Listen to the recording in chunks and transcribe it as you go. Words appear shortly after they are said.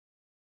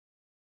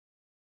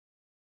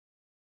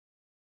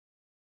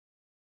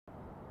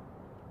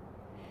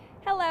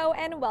Hello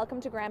and welcome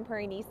to Grande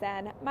Prairie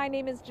Nissan. My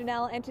name is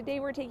Jenell and today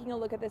we're taking a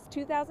look at this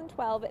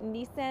 2012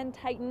 Nissan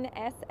Titan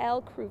SL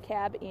Crew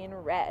Cab in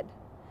red.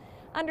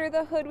 Under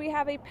the hood we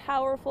have a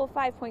powerful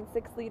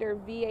 5.6 liter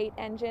V8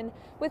 engine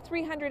with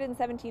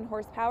 317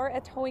 horsepower, a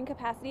towing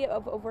capacity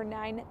of over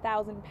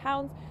 9,000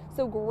 pounds,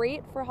 so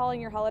great for hauling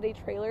your holiday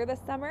trailer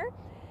this summer.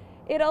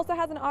 It also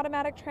has an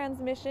automatic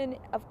transmission,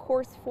 of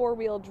course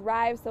 4-wheel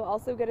drive, so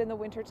also good in the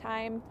winter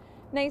time.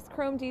 Nice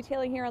chrome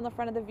detailing here on the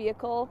front of the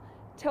vehicle.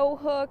 Tow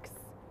hooks,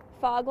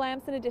 fog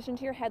lamps in addition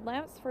to your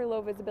headlamps for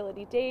low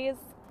visibility days.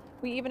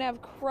 We even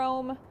have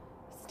chrome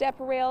step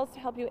rails to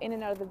help you in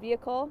and out of the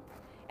vehicle.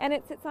 And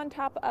it sits on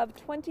top of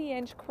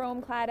 20-inch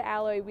chrome-clad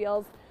alloy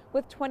wheels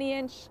with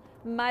 20-inch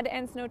mud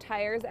and snow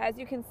tires, as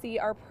you can see,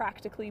 are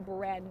practically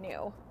brand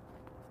new.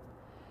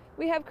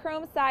 We have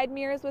chrome side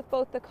mirrors with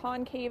both the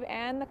concave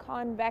and the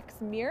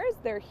convex mirrors.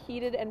 They're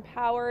heated and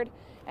powered,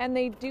 and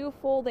they do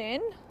fold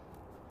in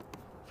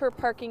for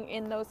parking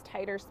in those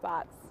tighter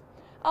spots.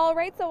 All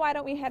right, so why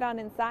don't we head on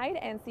inside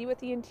and see what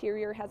the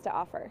interior has to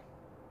offer.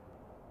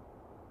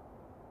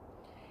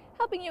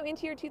 Helping you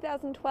into your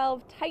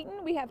 2012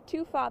 Titan, we have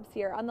two fobs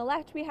here. On the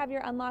left, we have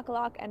your unlock,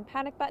 lock, and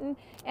panic button,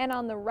 and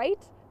on the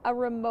right, a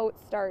remote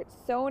start.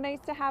 So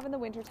nice to have in the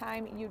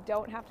wintertime. You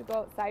don't have to go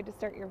outside to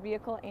start your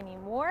vehicle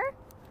anymore.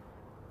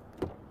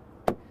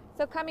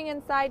 So coming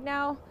inside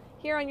now,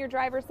 here on your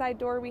driver's side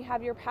door, we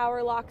have your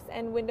power locks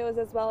and windows,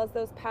 as well as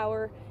those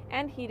power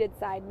and heated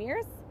side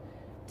mirrors.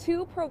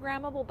 Two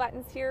programmable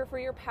buttons here for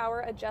your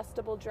power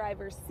adjustable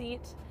driver's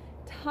seat.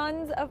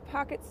 Tons of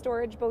pocket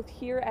storage both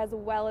here as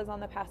well as on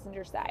the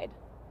passenger side.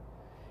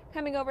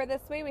 Coming over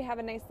this way, we have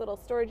a nice little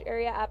storage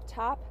area up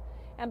top,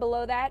 and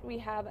below that we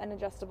have an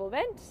adjustable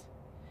vent,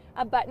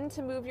 a button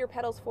to move your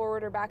pedals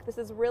forward or back. This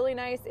is really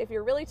nice if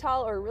you're really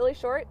tall or really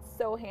short,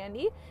 so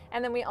handy.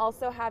 And then we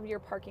also have your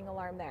parking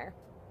alarm there.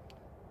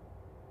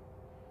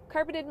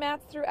 Carpeted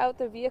mats throughout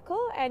the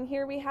vehicle, and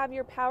here we have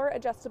your power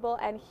adjustable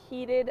and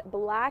heated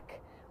black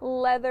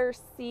leather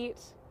seat.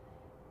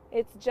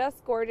 It's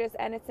just gorgeous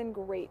and it's in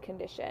great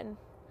condition.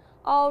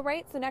 All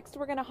right, so next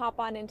we're going to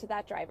hop on into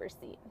that driver's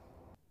seat.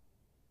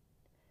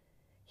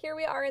 Here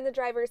we are in the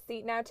driver's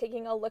seat now,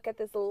 taking a look at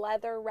this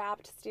leather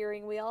wrapped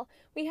steering wheel.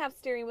 We have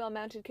steering wheel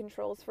mounted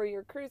controls for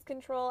your cruise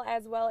control,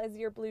 as well as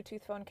your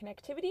Bluetooth phone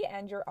connectivity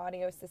and your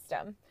audio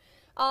system.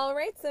 All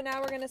right, so now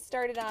we're going to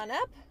start it on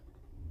up.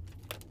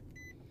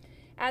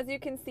 As you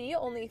can see,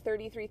 only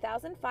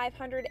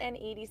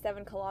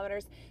 33,587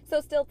 kilometers,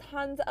 so still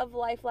tons of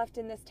life left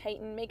in this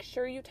Titan. Make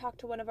sure you talk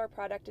to one of our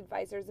product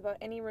advisors about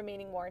any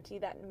remaining warranty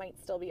that might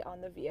still be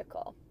on the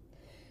vehicle.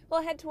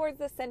 We'll head towards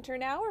the center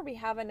now, where we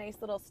have a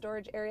nice little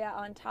storage area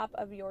on top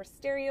of your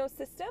stereo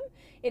system.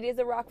 It is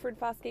a Rockford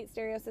Fosgate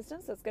stereo system,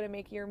 so it's going to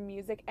make your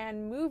music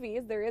and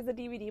movies. There is a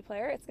DVD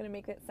player. It's going to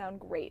make it sound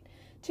great.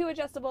 Two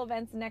adjustable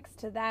vents next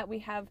to that. We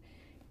have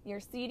your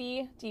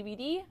CD,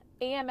 DVD,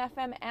 AM,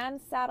 FM,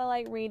 and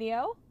satellite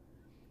radio,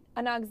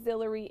 an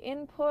auxiliary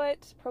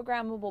input,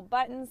 programmable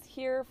buttons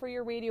here for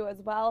your radio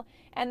as well,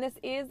 and this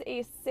is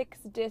a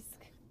 6-disc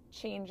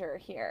changer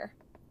here.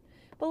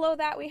 Below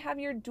that we have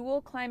your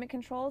dual climate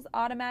controls,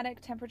 automatic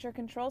temperature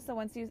control, so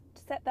once you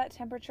set that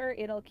temperature,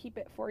 it'll keep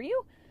it for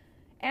you,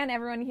 and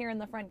everyone here in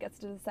the front gets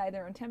to decide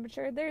their own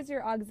temperature. There's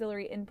your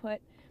auxiliary input,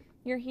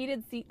 your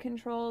heated seat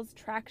controls,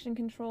 traction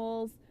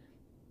controls,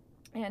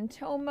 and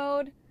tow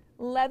mode.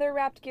 Leather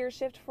wrapped gear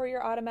shift for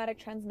your automatic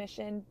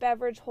transmission,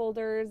 beverage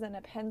holders, and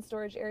a pen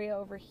storage area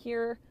over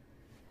here.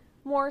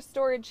 More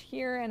storage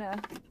here and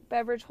a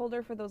beverage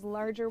holder for those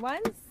larger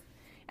ones.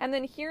 And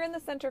then here in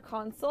the center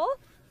console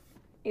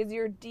is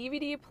your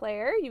DVD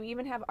player. You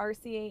even have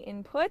RCA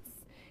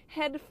inputs,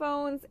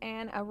 headphones,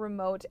 and a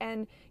remote.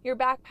 And your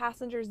back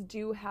passengers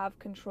do have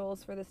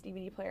controls for this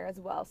DVD player as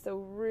well. So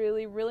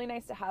really, really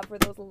nice to have for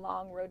those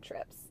long road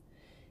trips.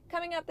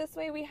 Coming up this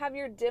way, we have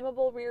your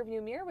dimmable rear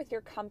view mirror with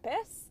your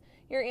compass,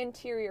 your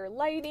interior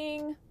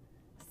lighting,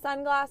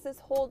 sunglasses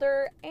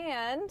holder,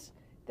 and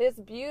this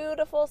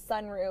beautiful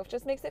sunroof.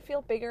 Just makes it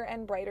feel bigger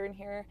and brighter in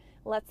here,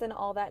 lets in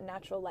all that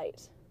natural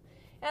light.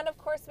 And of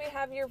course we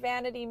have your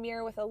vanity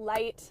mirror with a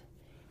light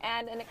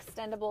and an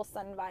extendable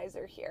sun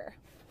visor here.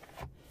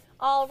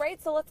 All right,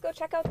 so let's go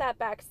check out that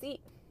back seat.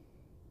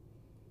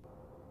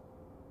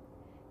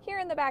 Here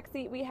in the back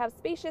seat, we have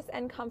spacious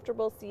and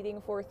comfortable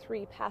seating for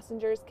 3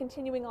 passengers,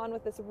 continuing on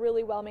with this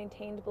really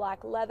well-maintained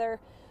black leather.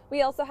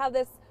 We also have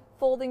this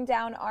folding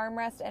down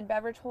armrest and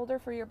beverage holder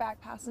for your back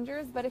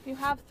passengers, but if you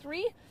have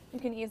 3, you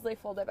can easily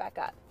fold it back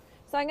up.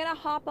 So I'm going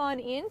to hop on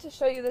in to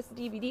show you this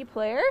DVD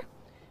player.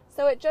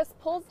 So it just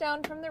pulls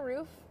down from the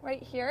roof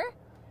right here.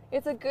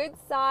 It's a good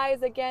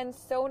size, again,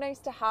 so nice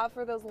to have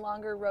for those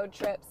longer road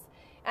trips.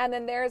 And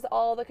then there's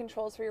all the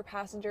controls for your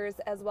passengers,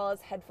 as well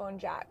as headphone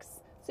jacks,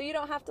 so you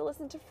don't have to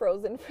listen to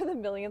Frozen for the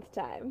millionth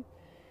time.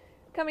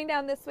 Coming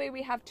down this way,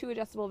 we have 2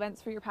 adjustable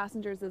vents for your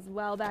passengers as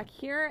well back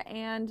here,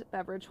 and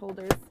beverage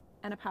holders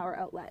and a power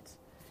outlet.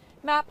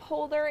 Map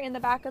holder in the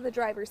back of the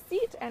driver's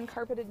seat, and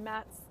carpeted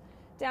mats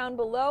down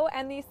below.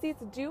 And these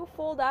seats do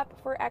fold up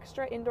for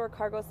extra indoor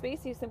cargo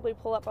space. You simply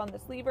pull up on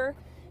this lever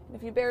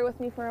If you bear with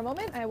me for a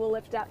moment, I will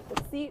lift up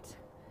the seat,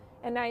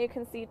 and now you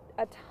can see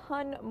a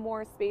ton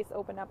more space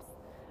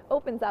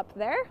opens up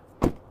there.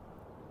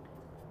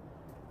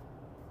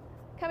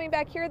 Coming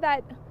back here,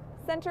 that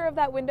center of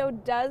that window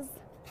does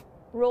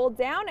roll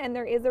down, and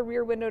there is a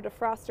rear window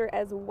defroster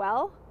as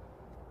well.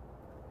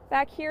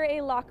 Back here, a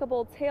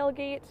lockable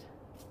tailgate,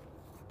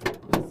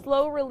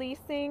 slow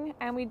releasing,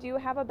 and we do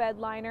have a bed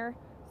liner,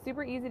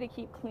 super easy to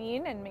keep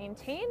clean and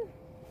maintain.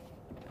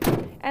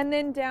 And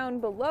then down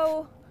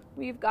below,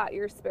 we've got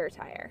your spare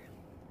tire.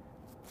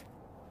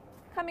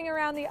 Coming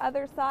around the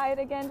other side,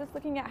 again, just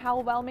looking at how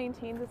well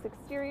maintained this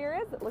exterior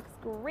is. It looks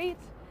great.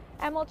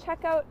 And we'll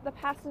check out the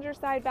passenger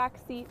side back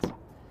seat.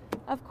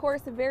 Of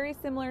course, very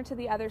similar to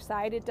the other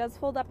side. It does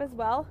fold up as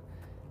well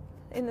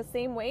in the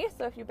same way.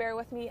 So if you bear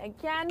with me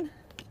again,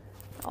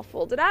 I'll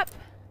fold it up.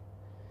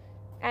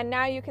 And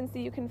now you can see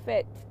you can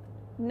fit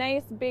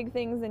nice big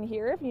things in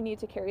here if you need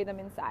to carry them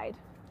inside.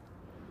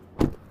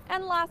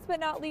 And last but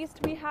not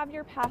least, we have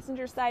your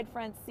passenger side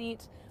front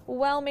seat.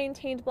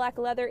 Well-maintained black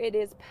leather. It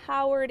is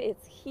powered,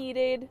 it's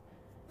heated,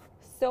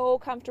 so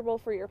comfortable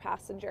for your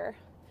passenger.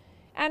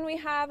 And we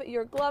have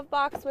your glove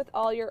box with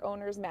all your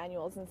owner's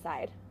manuals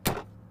inside.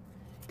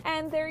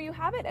 And there you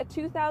have it, a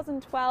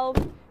 2012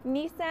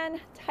 Nissan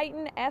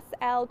Titan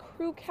SL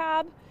Crew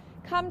Cab.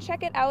 Come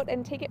check it out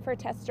and take it for a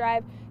test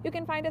drive. You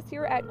can find us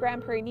here at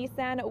Grande Prairie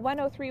Nissan,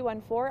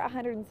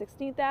 10314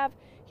 116th Ave,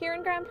 here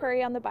in Grande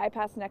Prairie on the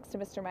bypass next to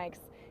Mr.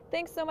 Mike's.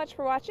 Thanks so much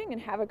for watching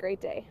and have a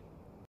great day.